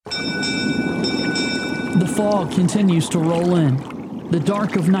The fog continues to roll in. The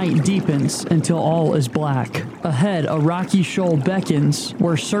dark of night deepens until all is black. Ahead, a rocky shoal beckons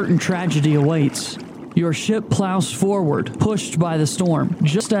where certain tragedy awaits. Your ship plows forward, pushed by the storm.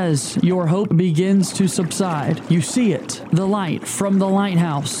 Just as your hope begins to subside, you see it, the light from the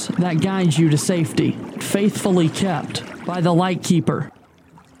lighthouse that guides you to safety, faithfully kept by the Lightkeeper.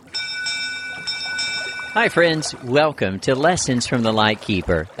 Hi, friends. Welcome to Lessons from the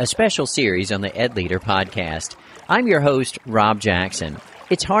Lightkeeper, a special series on the Ed Leader podcast. I'm your host, Rob Jackson.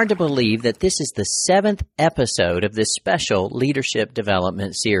 It's hard to believe that this is the 7th episode of this special leadership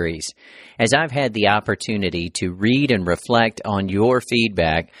development series. As I've had the opportunity to read and reflect on your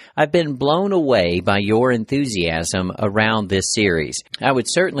feedback, I've been blown away by your enthusiasm around this series. I would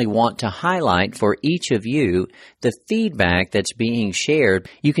certainly want to highlight for each of you the feedback that's being shared.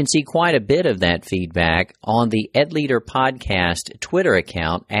 You can see quite a bit of that feedback on the Ed Leader Podcast Twitter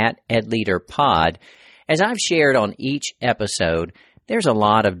account at EdLeaderPod. As I've shared on each episode, there's a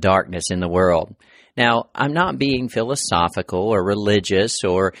lot of darkness in the world. Now, I'm not being philosophical or religious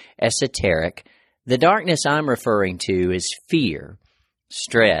or esoteric. The darkness I'm referring to is fear,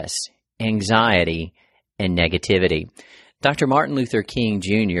 stress, anxiety, and negativity. Dr. Martin Luther King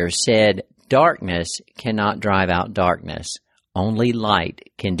Jr. said, "Darkness cannot drive out darkness. Only light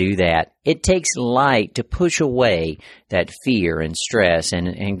can do that." It takes light to push away that fear and stress and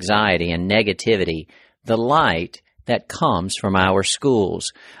anxiety and negativity. The light that comes from our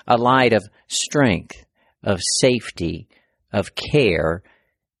schools, a light of strength, of safety, of care,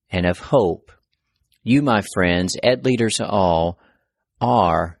 and of hope. You, my friends, Ed Leaders all,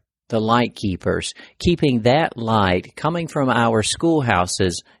 are the light keepers, keeping that light coming from our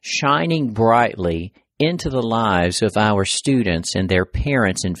schoolhouses shining brightly into the lives of our students and their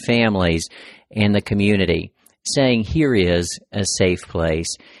parents and families and the community, saying, here is a safe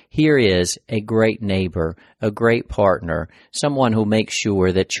place. Here is a great neighbor, a great partner, someone who makes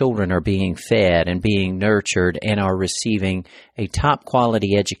sure that children are being fed and being nurtured and are receiving a top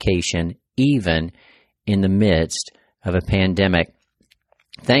quality education, even in the midst of a pandemic.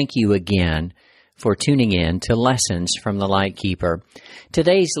 Thank you again for tuning in to Lessons from the Lightkeeper.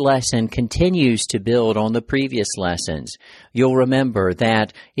 Today's lesson continues to build on the previous lessons. You'll remember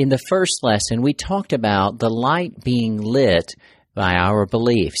that in the first lesson, we talked about the light being lit by our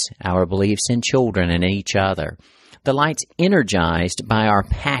beliefs in children and each other. The light's energized by our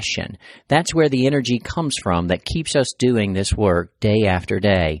passion. That's where the energy comes from that keeps us doing this work day after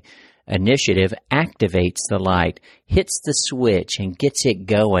day. Initiative activates the light, hits the switch, and gets it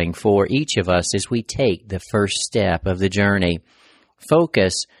going for each of us as we take the first step of the journey.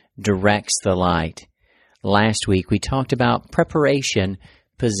 Focus directs the light. Last week we talked about preparation,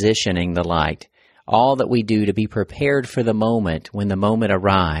 positioning the light. All that we do to be prepared for the moment when the moment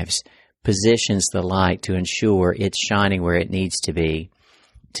arrives positions the light to ensure it's shining where it needs to be.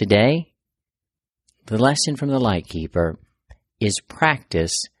 Today, the lesson from the Lightkeeper is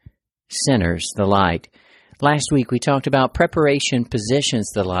practice centers the light. Last week we talked about preparation positions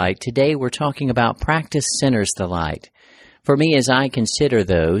the light. Today we're talking about practice centers the light. For me, as I consider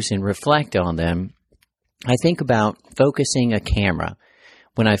those and reflect on them, I think about focusing a camera.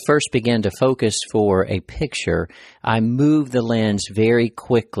 When I first began to focus for a picture, I moved the lens very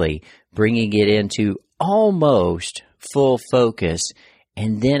quickly, bringing it into almost full focus,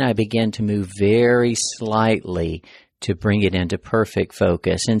 and then I began to move very slightly to bring it into perfect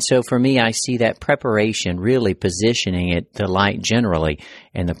focus. And so for me, I see that preparation really positioning it, the light generally,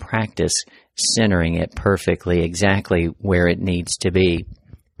 and the practice centering it perfectly, exactly where it needs to be.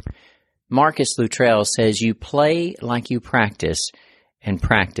 Marcus Luttrell says, you play like you practice, and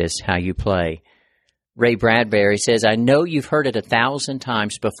practice how you play. Ray Bradbury says, I know you've heard it 1,000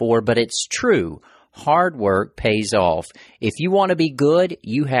 times before, but it's true. Hard work pays off. If you want to be good,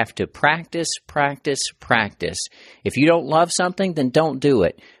 you have to practice, practice, practice. If you don't love something, then don't do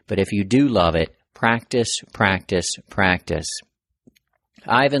it. But if you do love it, practice, practice, practice.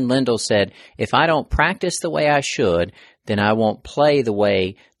 Ivan Lendl said, if I don't practice the way I should, then I won't play the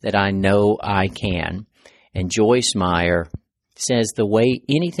way that I know I can. And Joyce Meyer says the way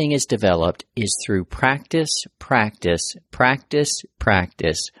anything is developed is through practice, practice, practice,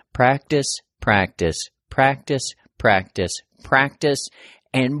 practice, practice, practice, practice, practice, practice,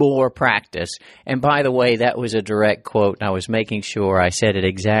 and more practice. And by the way, that was a direct quote, and I was making sure I said it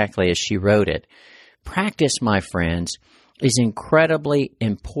exactly as she wrote it. Practice, my friends, is incredibly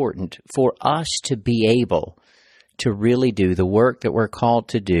important for us to be able to really do the work that we're called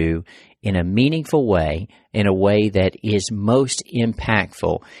to do in a meaningful way, in a way that is most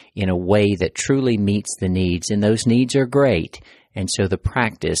impactful, in a way that truly meets the needs. And those needs are great. And so the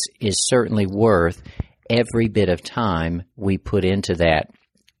practice is certainly worth every bit of time we put into that.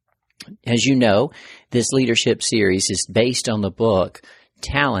 As you know, this leadership series is based on the book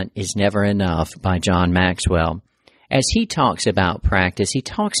Talent is Never Enough by John Maxwell. As he talks about practice, he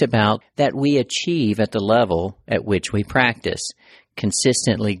talks about that we achieve at the level at which we practice.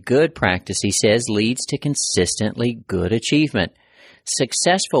 Consistently good practice, he says, leads to consistently good achievement.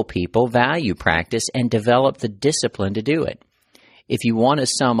 Successful people value practice and develop the discipline to do it. If you want to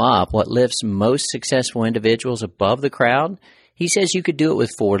sum up what lifts most successful individuals above the crowd, he says you could do it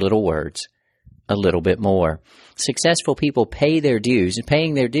with 4 little words: a little bit more. Successful people pay their dues, and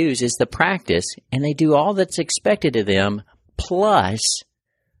paying their dues is the practice, and they do all that's expected of them, plus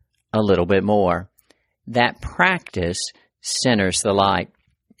a little bit more. That practice centers the light.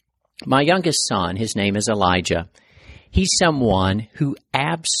 My youngest son, his name is Elijah. He's someone who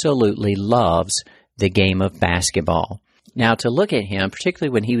absolutely loves the game of basketball. Now, to look at him,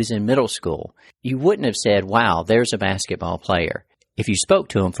 particularly when he was in middle school, you wouldn't have said, wow, there's a basketball player. If you spoke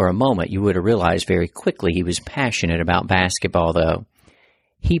to him for a moment, you would have realized very quickly he was passionate about basketball, though.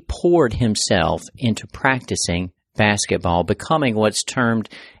 He poured himself into practicing basketball, becoming what's termed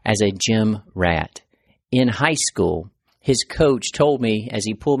as a gym rat. In high school, his coach told me as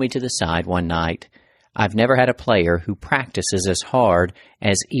he pulled me to the side one night, "I've never had a player who practices as hard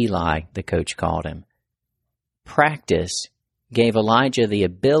as Eli," the coach called him. Practice gave Elijah the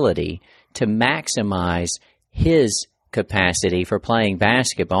ability to maximize his capacity for playing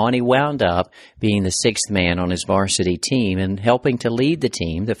basketball, and he wound up being the 6th man on his varsity team and helping to lead the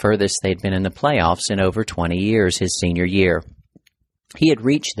team the furthest they'd been in the playoffs in over 20 years, his senior year. He had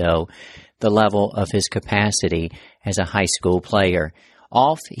reached, though, the level of his capacity as a high school player.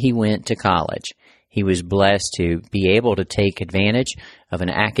 Off he went to college. He was blessed to be able to take advantage of an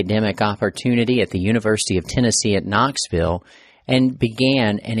academic opportunity at the University of Tennessee at Knoxville and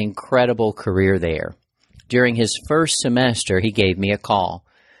began an incredible career there. During his first semester, he gave me a call.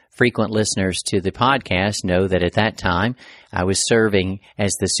 Frequent listeners to the podcast know that at that time, I was serving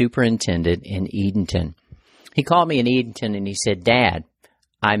as the superintendent in Edenton. He called me in Edenton and he said, "Dad,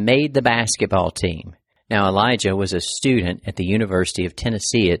 I made the basketball team." Now, Elijah was a student at the University of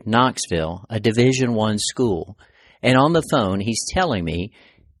Tennessee at Knoxville, a Division I school. And on the phone, he's telling me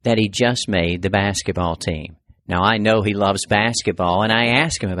that he just made the basketball team. Now, I know he loves basketball, and I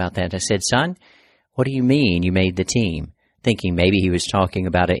asked him about that. I said, "Son, what do you mean you made the team?" Thinking maybe he was talking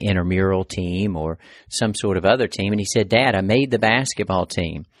about an intramural team or some sort of other team. And he said, "Dad, I made the basketball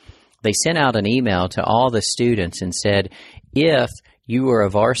team." They sent out an email to all the students and said, if you were a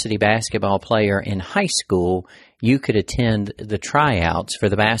varsity basketball player in high school, you could attend the tryouts for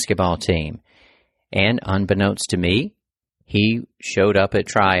the basketball team. And unbeknownst to me, he showed up at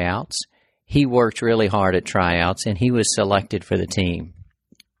tryouts. He worked really hard at tryouts, and he was selected for the team.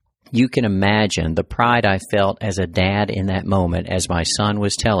 You can imagine the pride I felt as a dad in that moment as my son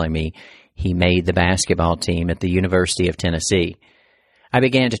was telling me he made the basketball team at the University of Tennessee. I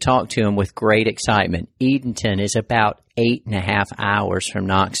began to talk to him with great excitement. Edenton is about 8.5 hours from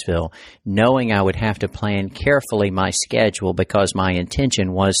Knoxville, knowing I would have to plan carefully my schedule because my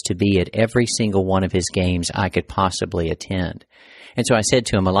intention was to be at every single one of his games I could possibly attend. And so I said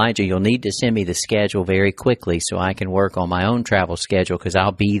to him, "Elijah, you'll need to send me the schedule very quickly so I can work on my own travel schedule because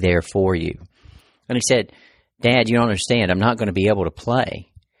I'll be there for you." And he said, "Dad, you don't understand. I'm not going to be able to play."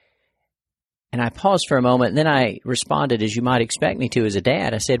 And I paused for a moment, and then I responded as you might expect me to as a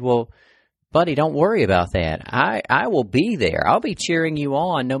dad. I said, "Well, buddy, don't worry about that. I will be there. I'll be cheering you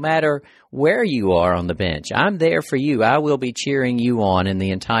on no matter where you are on the bench. I'm there for you. I will be cheering you on and the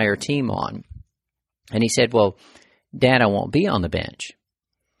entire team on." And he said, "Well, Dad, I won't be on the bench."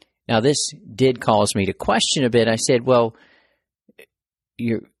 Now, this did cause me to question a bit. I said, "Well,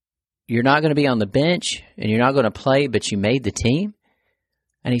 you're not going to be on the bench and you're not going to play, but you made the team?"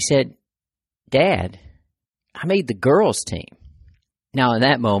 And he said, "Dad, I made the girls' team." Now, in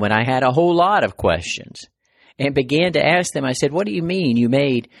that moment, I had a whole lot of questions and began to ask them. I said, "What do you mean you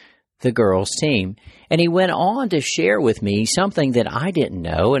made the girls' team?" And he went on to share with me something that I didn't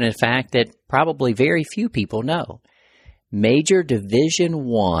know, and in fact, that probably very few people know. Major Division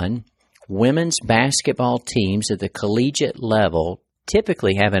I women's basketball teams at the collegiate level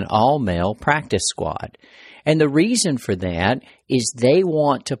typically have an all-male practice squad. And the reason for that is they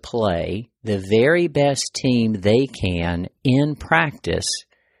want to play the very best team they can in practice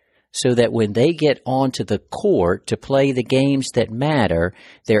so that when they get onto the court to play the games that matter,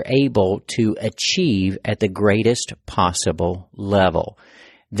 they're able to achieve at the greatest possible level.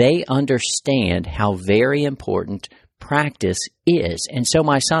 They understand how very important practice is. And so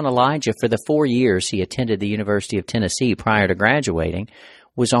my son Elijah, for the 4 years he attended the University of Tennessee prior to graduating,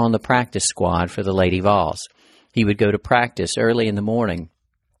 was on the practice squad for the Lady Vols. He would go to practice early in the morning,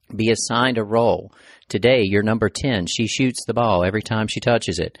 be assigned a role. Today, you're number 10. She shoots the ball every time she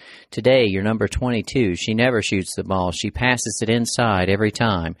touches it. Today, you're number 22. She never shoots the ball. She passes it inside every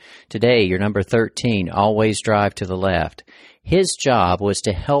time. Today, you're number 13. Always drive to the left. His job was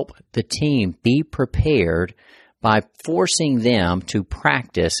to help the team be prepared by forcing them to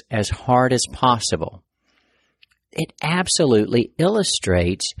practice as hard as possible. It absolutely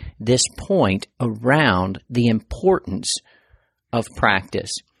illustrates this point around the importance of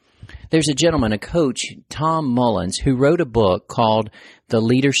practice. There's a gentleman, a coach, Tom Mullins, who wrote a book called The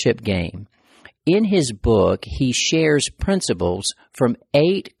Leadership Game. In his book, he shares principles from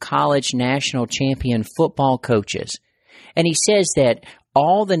 8 college national champion football coaches. And he says that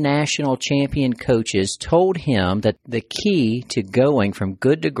all the national champion coaches told him that the key to going from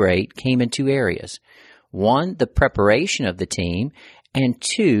good to great came in 2 areas. 1, the preparation of the team, and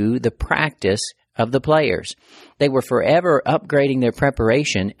 2, the practice of the players. They were forever upgrading their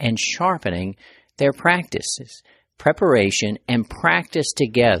preparation and sharpening their practices. Preparation and practice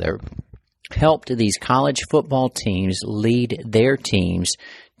together helped these college football teams lead their teams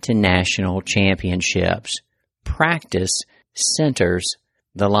to national championships. Practice centers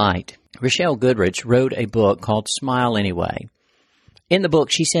the light. Rochelle Goodrich wrote a book called Smile Anyway. In the book,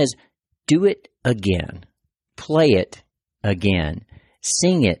 she says, do it again, play it again,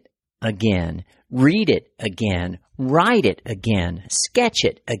 sing it again, read it again, write it again, sketch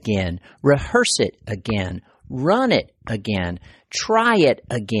it again, rehearse it again, run it again, try it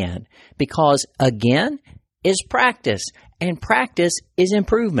again, because again is practice, and practice is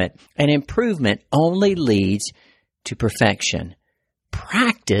improvement, and improvement only leads to perfection.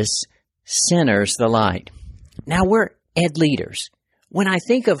 Practice centers the light. Now, we're ed leaders. When I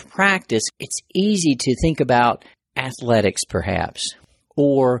think of practice, it's easy to think about athletics, perhaps,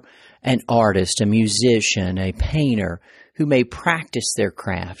 or an artist, a musician, a painter who may practice their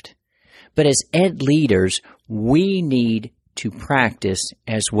craft. But as ed leaders, we need to practice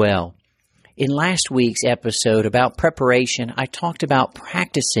as well. In last week's episode about preparation, I talked about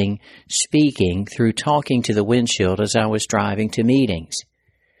practicing speaking through talking to the windshield as I was driving to meetings.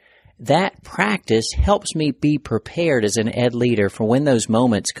 That practice helps me be prepared as an ed leader for when those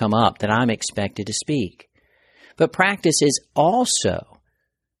moments come up that I'm expected to speak. But practice is also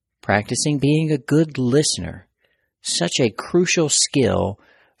practicing being a good listener, such a crucial skill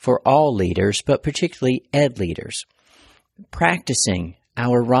for all leaders, but particularly ed leaders. Practicing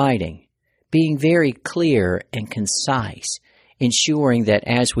our writing, being very clear and concise, ensuring that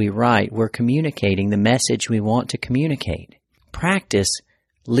as we write, we're communicating the message we want to communicate. Practice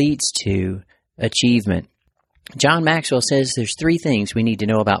leads to achievement. John Maxwell says there's 3 things we need to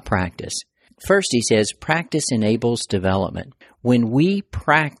know about practice. First, he says, practice enables development. When we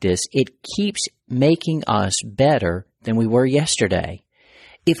practice, it keeps making us better than we were yesterday.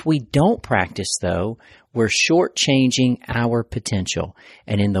 If we don't practice, though, we're shortchanging our potential.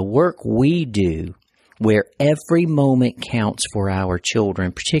 And in the work we do, where every moment counts for our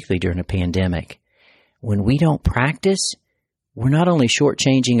children, particularly during a pandemic, when we don't practice, we're not only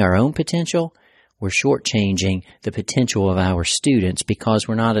shortchanging our own potential, we're shortchanging the potential of our students because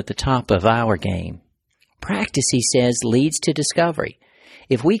we're not at the top of our game. Practice, he says, leads to discovery.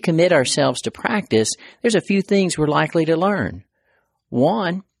 If we commit ourselves to practice, there's a few things we're likely to learn.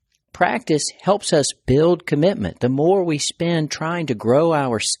 1, practice helps us build commitment. The more we spend trying to grow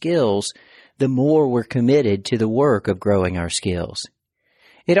our skills, the more we're committed to the work of growing our skills.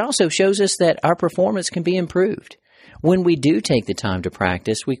 It also shows us that our performance can be improved. When we do take the time to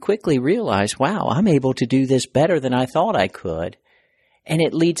practice, we quickly realize, wow, I'm able to do this better than I thought I could. And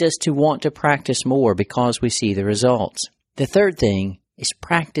it leads us to want to practice more because we see the results. The third thing is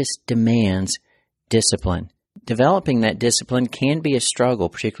practice demands discipline. Developing that discipline can be a struggle,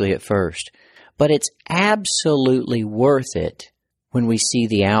 particularly at first, but it's absolutely worth it when we see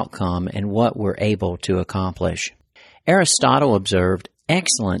the outcome and what we're able to accomplish. Aristotle observed,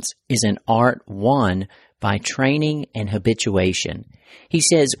 excellence is an art won by training and habituation. He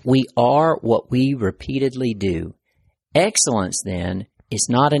says, we are what we repeatedly do. Excellence, then, is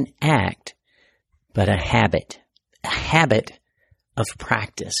not an act, but a habit of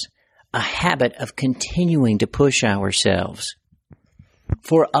practice, a habit of continuing to push ourselves.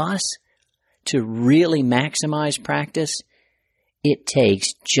 For us to really maximize practice, it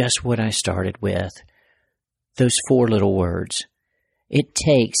takes just what I started with, those 4 little words. It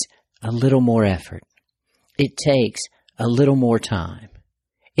takes a little more effort. It takes a little more time.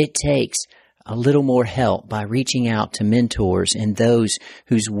 It takes a little more help by reaching out to mentors and those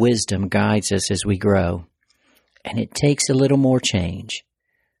whose wisdom guides us as we grow. And it takes a little more change.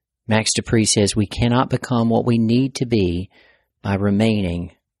 Max Dupree says we cannot become what we need to be by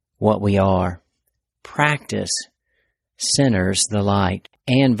remaining what we are. Practice centers the light.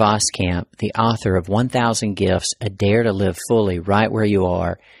 Ann Voskamp, the author of 1,000 Gifts, A Dare to Live Fully Right Where You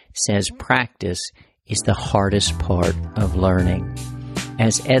Are, says practice is the hardest part of learning.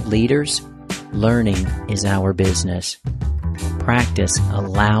 As ed leaders, learning is our business. Practice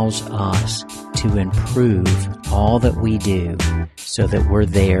allows us to improve all that we do so that we're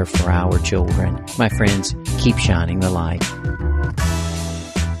there for our children. My friends, keep shining the light.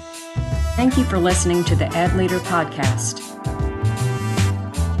 Thank you for listening to the Ed Leader Podcast.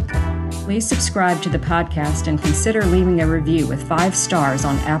 Please subscribe to the podcast and consider leaving a review with 5 stars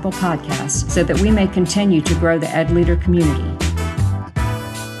on Apple Podcasts so that we may continue to grow the Ed Leader community.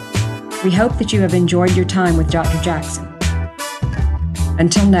 We hope that you have enjoyed your time with Dr. Jackson.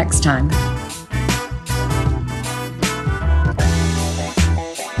 Until next time.